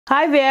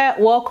Hi there,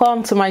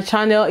 welcome to my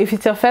channel. If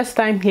it's your first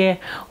time here,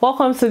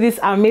 welcome to this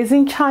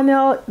amazing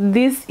channel.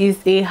 This is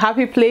a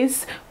happy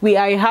place. We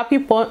are a happy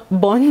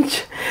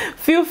bunch.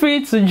 Feel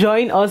free to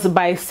join us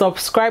by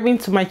subscribing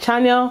to my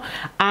channel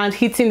and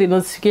hitting the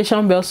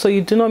notification bell so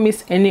you do not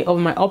miss any of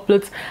my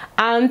uploads.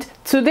 And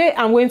today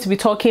I'm going to be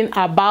talking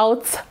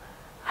about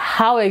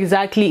how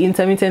exactly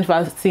intermittent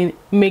fasting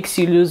makes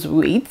you lose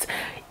weight.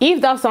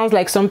 If that sounds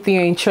like something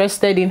you're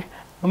interested in,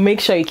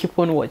 make sure you keep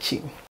on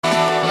watching.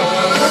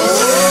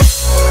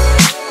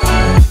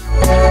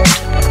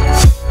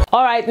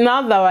 All right,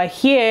 now that we're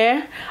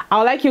here, I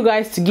would like you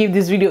guys to give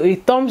this video a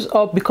thumbs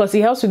up because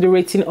it helps with the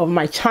rating of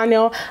my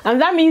channel, and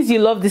that means you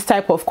love this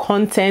type of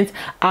content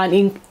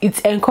and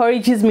it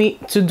encourages me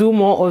to do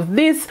more of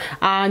this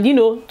and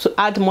to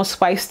add more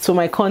spice to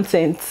my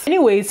content.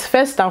 Anyways,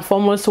 first and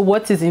foremost,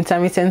 what is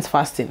intermittent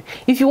fasting?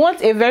 If you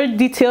want a very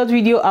detailed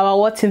video about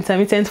what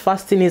intermittent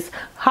fasting is,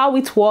 how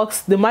it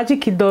works, the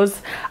magic it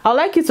does, I'd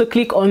like you to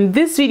click on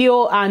this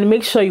video and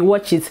make sure you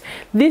watch it.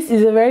 This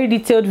is a very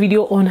detailed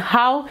video on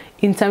how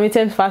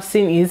intermittent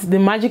fasting is, the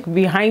magic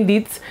behind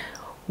it,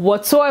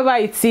 whatsoever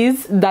it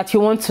is that you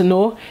want to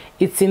know,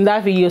 it's in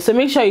that video. So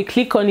make sure you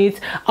click on it.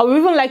 I would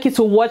even like you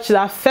to watch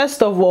that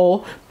first of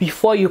all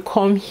before you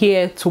come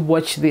here to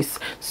watch this.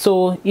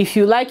 So if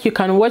you like, you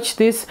can watch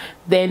this,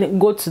 then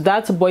go to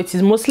that, but it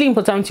is mostly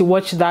important to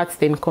watch that,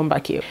 then come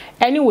back here.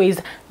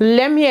 Anyways,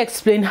 let me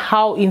explain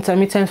how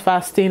intermittent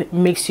fasting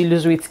makes you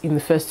lose weight in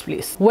the first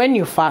place. When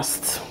you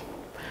fast,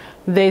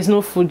 there is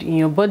no food in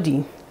your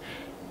body.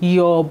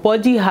 Your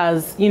body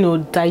has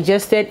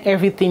digested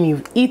everything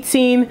you've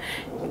eaten,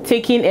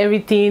 taken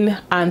everything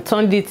and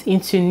turned it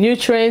into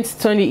nutrients,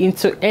 turned it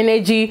into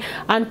energy,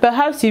 and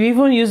perhaps you've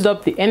even used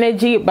up the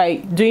energy by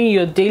doing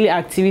your daily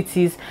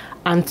activities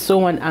and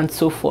so on and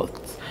so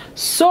forth.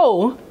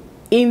 So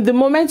in the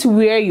moment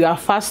where you are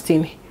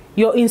fasting,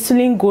 your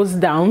insulin goes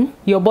down,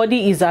 your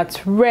body is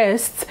at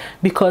rest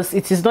because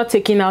it is not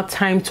taking out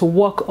time to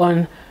work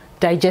on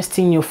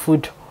digesting your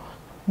food.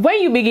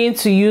 When you begin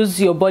to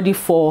use your body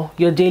for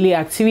your daily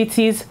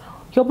activities,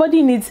 your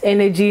body needs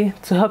energy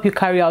to help you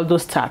carry out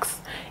those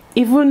tasks,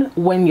 even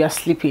when you're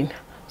sleeping.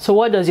 So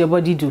what does your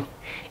body do?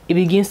 It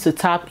begins to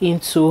tap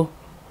into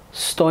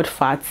stored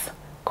fats,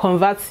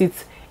 converts it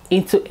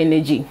into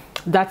energy.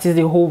 That is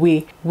the whole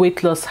way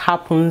weight loss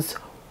happens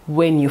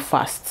when you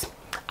fast.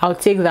 I'll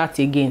take that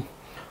again.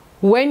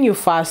 When you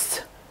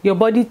fast, your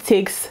body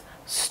takes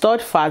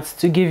stored fats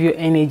to give you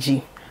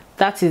energy.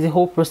 That is the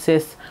whole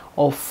process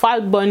of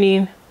fat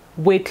burning,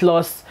 weight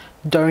loss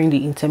during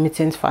the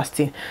intermittent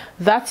fasting.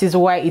 That is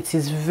why it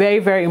is very,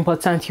 very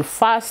important you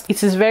fast.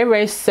 It is very,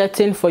 very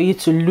certain for you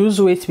to lose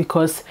weight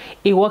because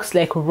it works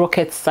like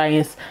rocket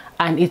science,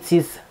 and it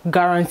is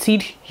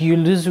guaranteed you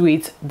lose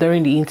weight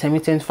during the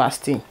intermittent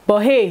fasting.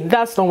 But hey,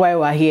 that's not why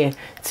we're here.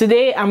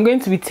 Today I'm going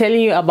to be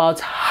telling you about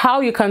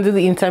how you can do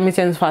the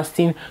intermittent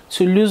fasting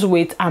to lose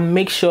weight and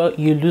make sure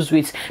you lose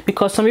weight,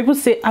 because some people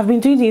say, I've been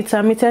doing the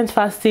intermittent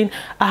fasting,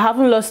 I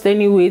haven't lost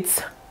any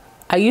weight.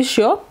 Are you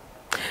sure?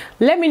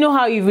 Let me know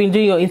how you've been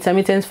doing your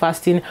intermittent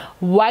fasting,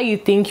 why you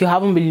think you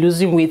haven't been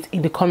losing weight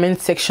in the comment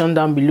section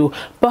down below.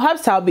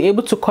 Perhaps I'll be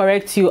able to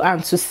correct you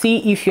and to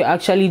see if you're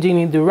actually doing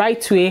it the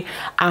right way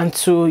and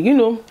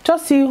to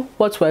just see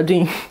what we're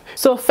doing.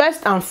 So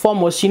first and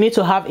foremost, you need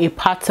to have a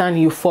pattern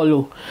you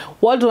follow.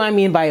 What do I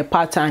mean by a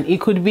pattern?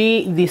 It could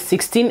be the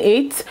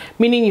 16-8,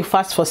 meaning you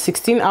fast for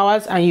 16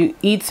 hours and you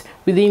eat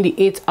within the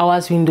 8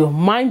 hours window.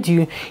 Mind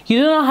you, you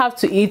do not have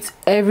to eat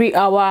every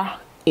hour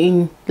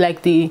in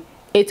like the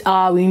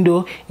 8-hour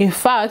window. In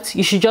fact,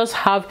 you should just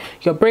have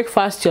your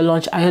breakfast, your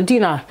lunch and your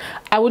dinner.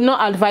 I would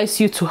not advise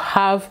you to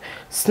have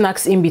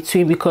snacks in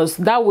between because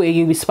that way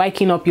you'll be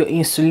spiking up your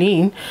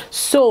insulin.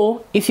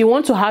 So if you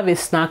want to have a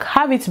snack,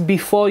 have it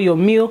before your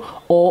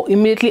meal or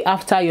immediately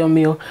after your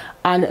meal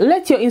and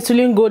let your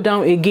insulin go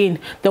down again.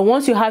 Then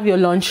once you have your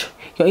lunch,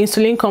 your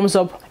insulin comes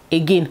up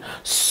again.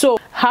 So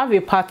have a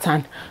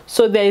pattern.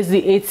 So there is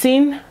the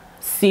 18-6,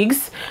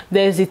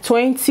 there's the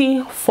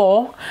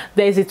 24,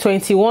 there's the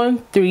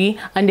 21-3,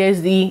 and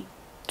there's the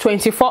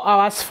 24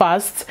 hours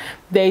fast,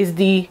 there's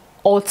the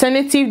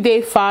alternative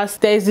day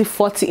fast, there's the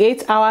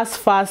 48 hours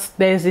fast,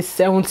 there's the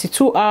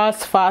 72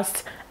 hours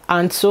fast,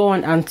 and so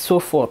on and so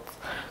forth.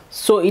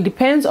 So it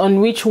depends on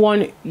which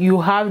one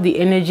you have the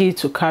energy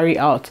to carry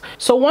out.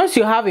 So once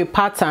you have a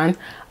pattern,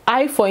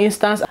 for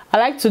instance, I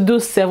like to do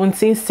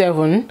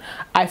 17-7.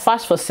 I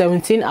fast for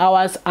 17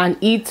 hours and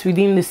eat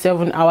within the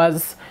 7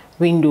 hours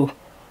window.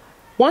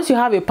 Once you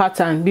have a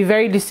pattern, be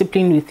very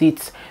disciplined with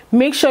it.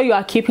 Make sure you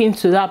are keeping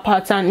to that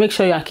pattern. Make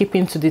sure you are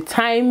keeping to the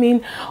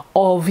timing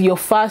of your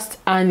fast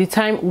and the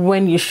time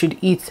when you should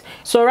eat.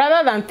 So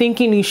rather than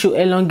thinking you should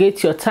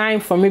elongate your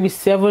time from maybe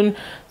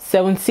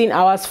 17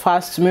 hours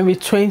fast to maybe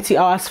 20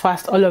 hours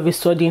fast all of a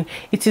sudden,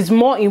 it is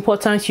more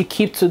important you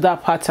keep to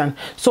that pattern.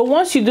 So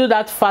once you do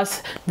that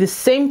fast the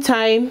same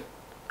time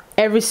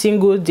every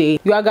single day,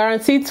 you are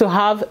guaranteed to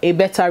have a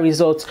better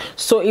result.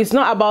 So it's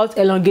not about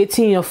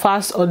elongating your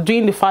fast or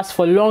doing the fast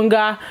for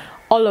longer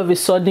all of a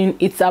sudden.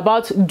 It's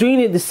about doing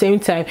it the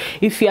same time.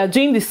 If you are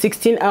doing the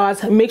 16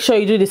 hours, make sure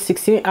you do the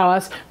 16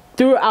 hours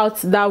throughout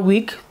that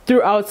week,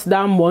 throughout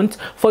that month,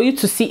 for you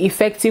to see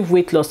effective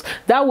weight loss.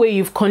 That way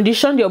you've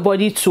conditioned your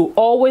body to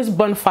always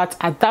burn fat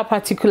at that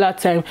particular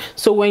time.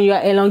 So when you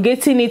are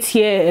elongating it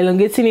here,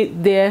 elongating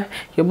it there,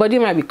 your body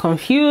might be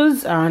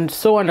confused and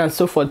so on and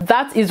so forth.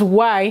 That is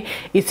why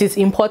it is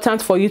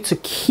important for you to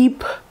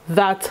keep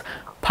that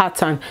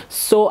pattern.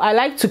 So I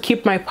like to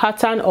keep my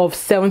pattern of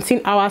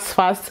 17 hours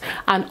fast,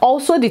 and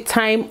also the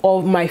time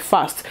of my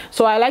fast.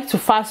 So I like to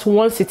fast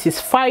once it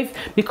is 5,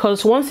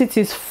 because once it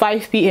is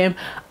 5 p.m.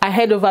 I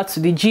head over to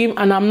the gym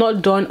and I'm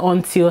not done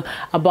until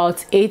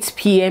about 8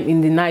 p.m. in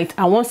the night.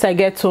 And once I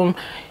get home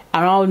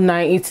around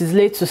 9, it is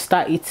late to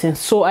start eating.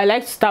 So I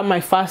like to start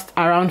my fast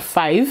around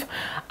 5,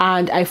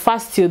 and I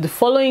fast till the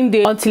following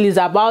day until it's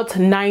about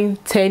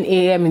 9-10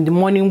 a.m. in the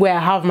morning, where I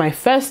have my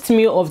first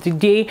meal of the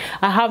day.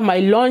 I have my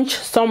lunch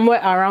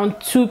somewhere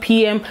around 2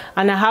 p.m.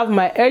 and I have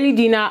my early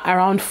dinner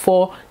around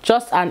 4,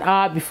 just an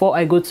hour before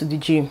I go to the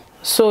gym.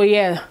 So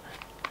yeah,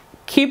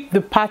 keep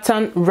the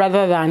pattern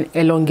rather than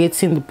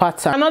elongating the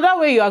pattern. Another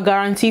way you are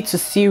guaranteed to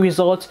see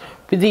results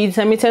with the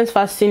intermittent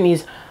fasting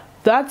is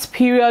that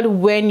period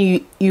when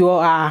you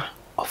are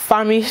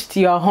famished,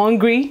 you are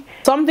hungry.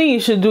 Something you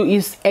should do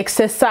is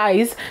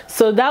exercise,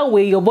 so that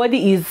way your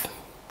body is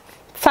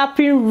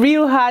tapping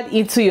real hard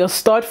into your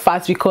stored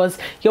fat, because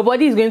your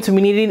body is going to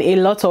be needing a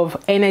lot of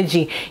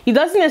energy. It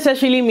doesn't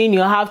necessarily mean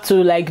you have to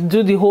like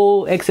do the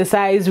whole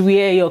exercise,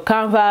 wear your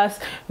canvas,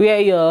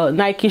 wear your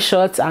Nike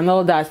shorts and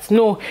all that.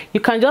 No, you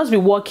can just be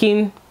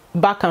walking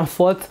back and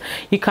forth.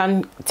 You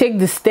can take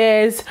the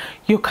stairs,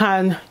 you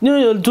can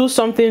do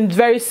something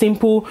very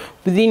simple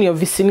within your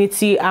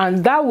vicinity,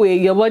 and that way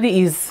your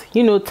body is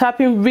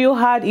tapping real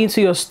hard into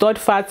your stored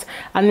fat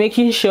and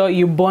making sure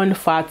you burn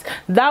fat.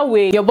 That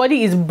way your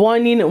body is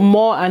burning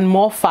more and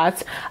more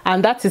fat,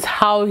 and that is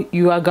how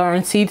you are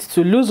guaranteed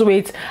to lose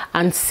weight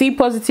and see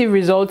positive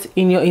results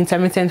in your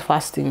intermittent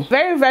fasting.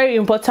 Very, very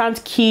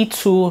important key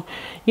to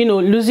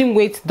losing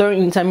weight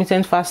during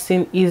intermittent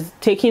fasting is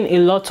taking a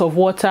lot of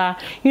water,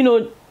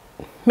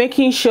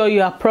 making sure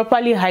you are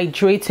properly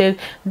hydrated.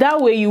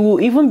 That way you will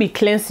even be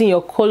cleansing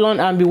your colon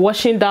and be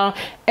washing down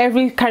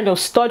every kind of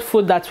stored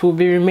food that will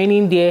be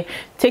remaining there,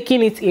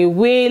 taking it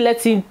away,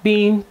 letting it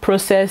be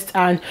processed,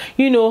 and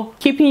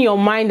keeping your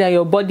mind and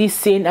your body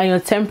sane and your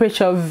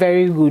temperature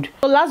very good.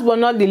 So last but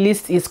not the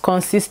least is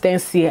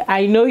consistency.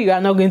 I know you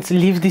are not going to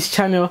leave this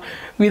channel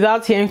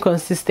without hearing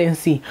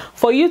consistency.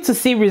 For you to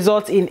see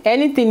results in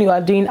anything you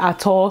are doing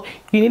at all,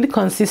 you need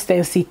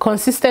consistency.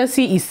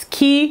 Consistency is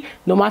key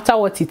no matter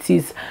what it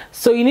is.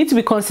 So you need to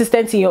be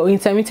consistent in your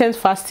intermittent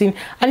fasting.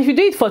 And if you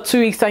do it for 2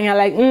 weeks and you're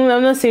like, I'm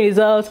not seeing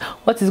results,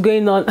 what is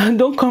going on?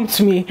 Don't come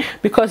to me,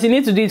 because you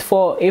need to do it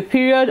for a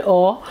period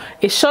or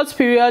a short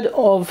period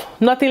of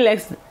nothing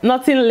less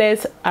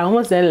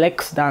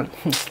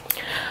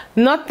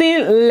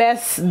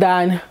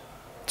than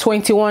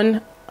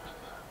 21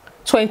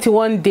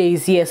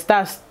 days. Yes,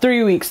 that's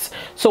 3 weeks.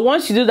 So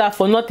once you do that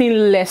for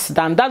nothing less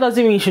than, that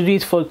doesn't mean you should do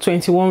it for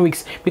 21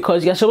 weeks,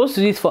 because you're supposed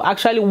to do it for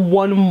actually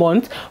 1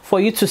 month for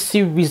you to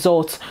see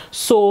results.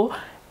 So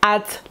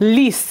at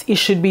least it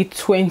should be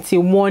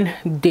 21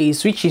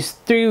 days, which is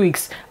 3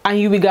 weeks, and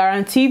you'll be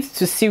guaranteed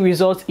to see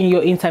results in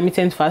your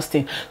intermittent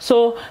fasting.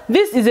 So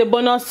this is a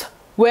bonus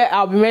where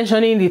I'll be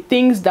mentioning the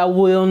things that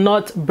will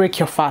not break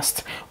your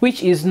fast,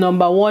 which is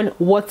number 1,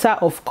 water,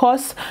 of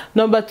course.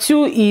 Number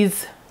 2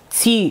 is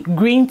tea,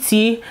 green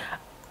tea,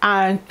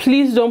 and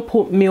please don't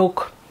put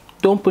milk,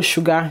 don't put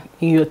sugar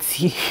in your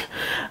tea.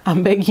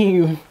 I'm begging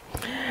you.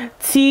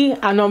 Tea.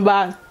 And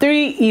number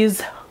 3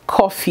 is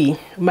coffee,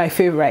 my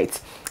favorite.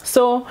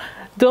 So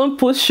don't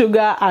put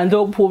sugar and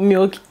don't put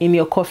milk in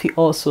your coffee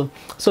also.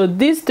 So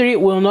these 3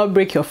 will not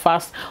break your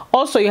fast.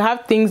 Also, you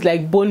have things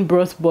like bone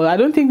broth, but I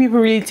don't think people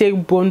really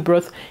take bone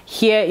broth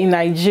here in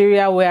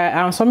Nigeria, where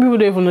I am. Some people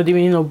don't even know the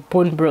meaning of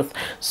bone broth.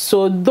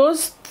 So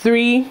those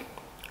 3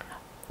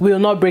 will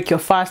not break your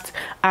fast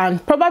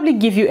and probably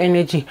give you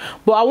energy,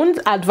 but I wouldn't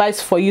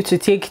advise for you to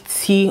take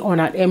tea on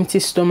an empty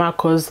stomach,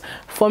 because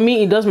for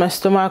me it does my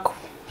stomach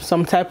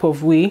some type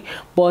of way.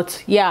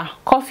 But yeah,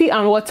 coffee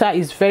and water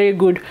is very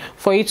good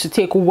for you to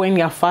take when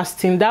you're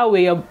fasting. That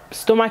way your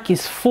stomach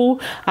is full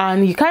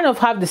and you kind of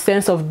have the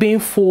sense of being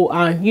full,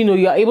 and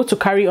you're able to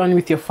carry on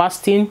with your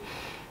fasting.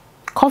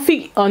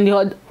 Coffee on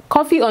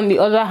the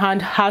other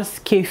hand has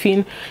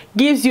caffeine,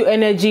 gives you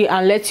energy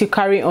and lets you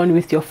carry on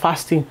with your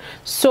fasting.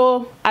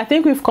 So I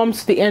think we've come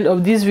to the end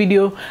of this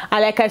video,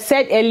 and like I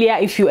said earlier,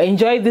 if you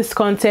enjoyed this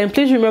content,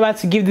 please remember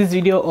to give this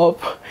video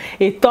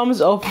a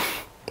thumbs up.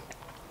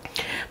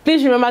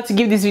 Please remember to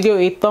give this video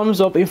a thumbs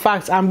up. In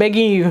fact, I'm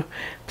begging you,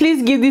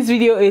 please give this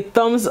video a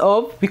thumbs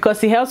up,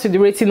 because it helps with the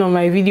rating of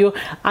my video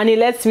and it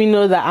lets me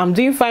know that I'm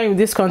doing fine with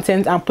this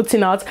content I'm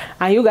putting out,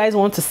 and you guys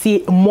want to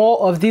see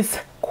more of this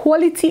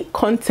quality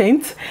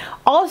content.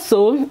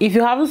 Also, if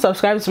you haven't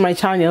subscribed to my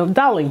channel,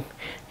 darling,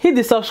 hit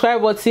the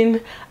subscribe button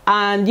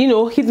and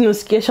hit the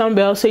notification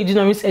bell so you do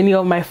not miss any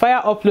of my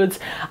fire uploads.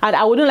 And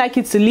I wouldn't like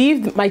you to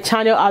leave my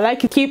channel. I'd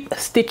like you to keep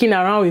sticking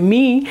around with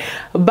me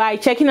by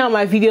checking out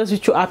my videos,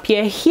 which will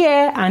appear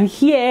here and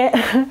here.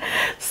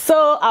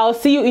 So I'll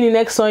see you in the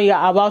next one you're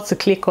about to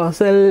click on.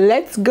 So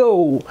let's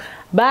go.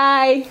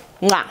 Bye.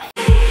 Mwah.